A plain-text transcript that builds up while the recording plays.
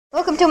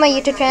Welcome to my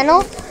YouTube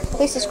channel.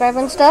 Please subscribe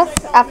and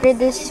stuff. After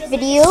this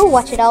video,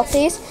 watch it all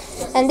please.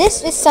 And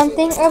this is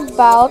something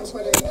about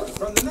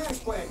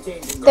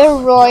the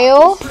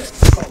Royal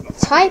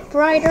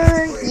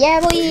Typewriter. Yeah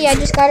boy, I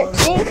just got it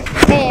today.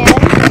 And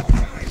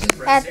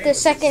at the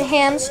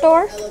second-hand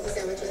store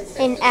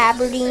in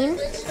Aberdeen.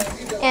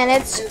 And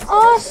it's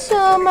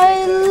awesome.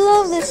 I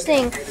love this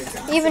thing.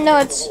 Even though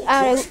it's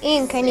out of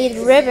ink, I need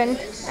a ribbon.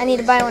 I need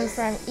to buy one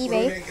from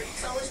eBay.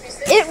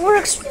 It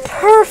works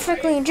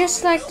perfectly,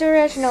 just like the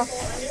original.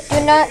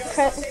 Do not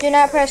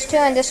press 2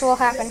 and this will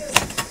happen.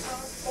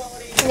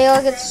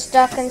 They'll get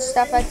stuck and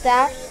stuff like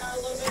that.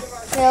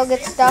 They'll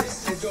get stuck.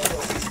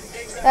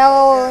 That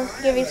will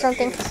give you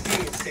something.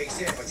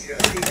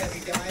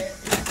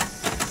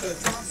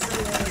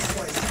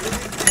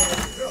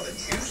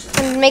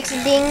 And it makes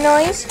a ding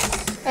noise.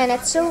 And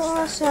it's so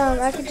awesome.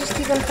 I could just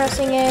keep on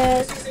pressing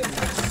it.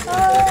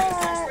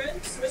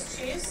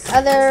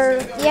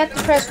 You have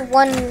to press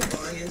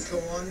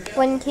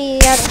one key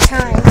at a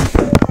time.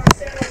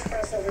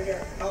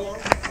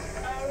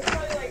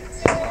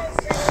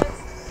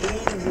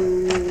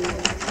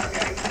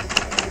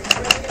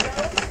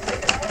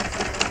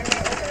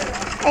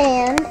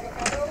 And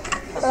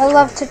I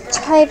love to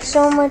type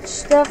so much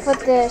stuff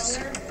with this.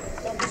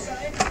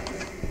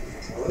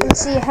 And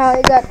see how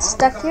it got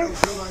stuck here?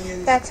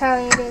 That's how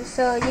you do.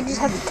 So you just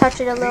have to touch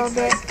it a little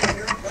bit.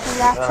 And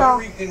that's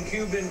all.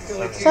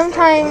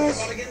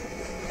 Sometimes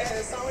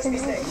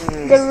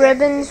the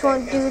ribbons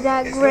won't do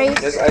that great.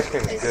 This ice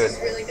cream is good.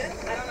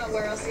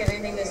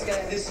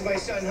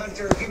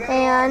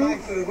 And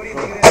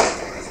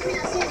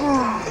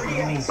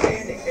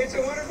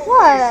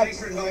what?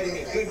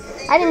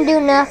 I didn't do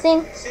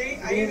nothing.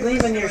 You're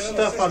leaving your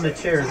stuff on the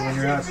chairs when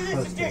you're not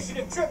supposed to.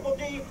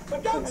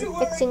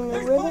 Fixing the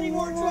ribbon.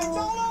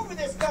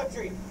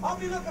 I'll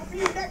be looking for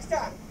you next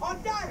time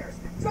on Diners,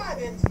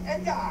 Drive-Ins,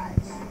 and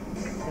Dives.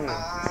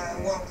 I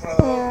want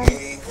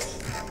Froggy.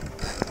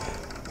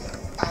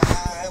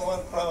 I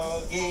want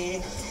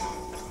Froggy.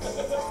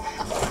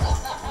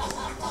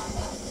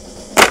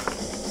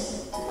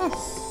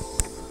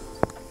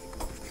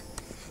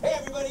 Hey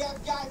everybody, I'm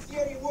Guy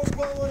Fieri and we're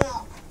rolling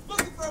out.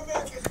 Looking for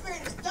America's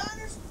greatest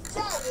diners,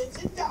 drive-ins,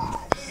 and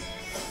dives.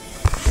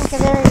 Okay,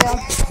 there we go.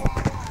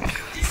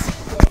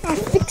 I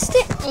fixed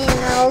it, and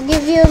I'll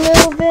give you a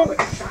little bit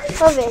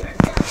of it.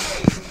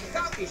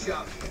 Coffee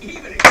shop,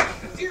 even a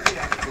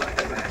cafeteria. Let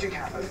the magic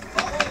happen.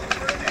 All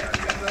over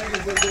America. I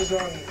can put this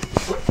on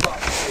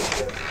flip-flops.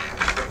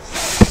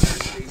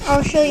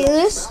 I'll show you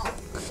this.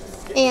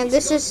 And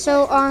this is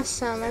so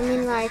awesome. I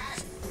mean, like,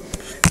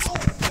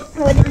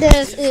 what it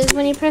does is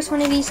when you press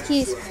one of these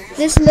keys,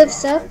 this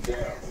lifts up,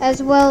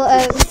 as well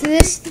as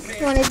this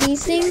one of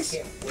these things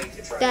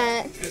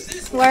that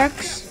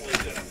works.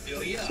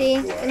 See,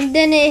 and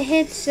then it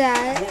hits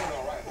that,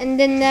 and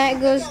then that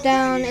goes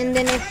down, and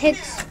then it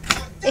hits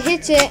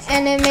it,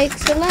 and it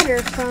makes a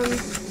letter from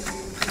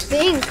the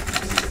ink.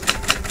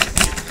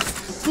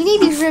 If you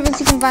need these ribbons,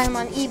 you can buy them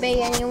on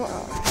eBay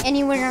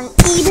anywhere on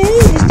eBay.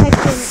 Just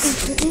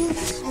type in ink,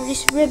 or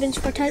just ribbons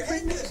for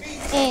typewriters,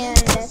 and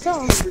that's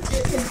all.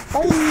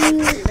 Bye.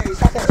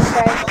 Like and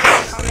subscribe,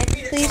 comment,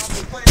 please.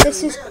 This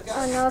is,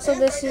 and also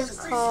this is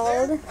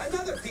called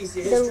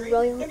the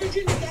Royal.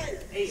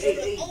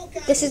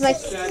 This is like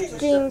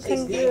dream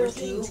come true.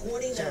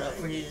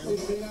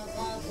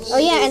 Oh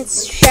yeah, and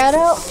shout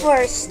out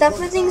for Stuff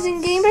with Things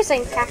in Gamers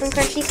and Captain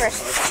Crunchy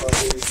first.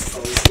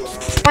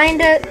 Find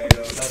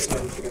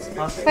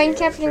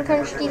Captain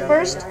Crunchy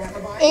first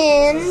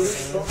in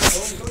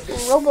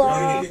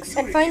Roblox,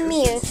 and find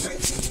me,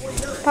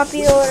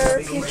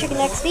 Popular Chicken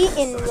XD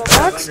in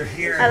Roblox.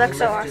 I look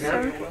so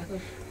awesome.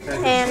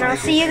 And I'll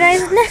see you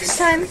guys next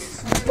time.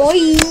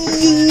 Bye.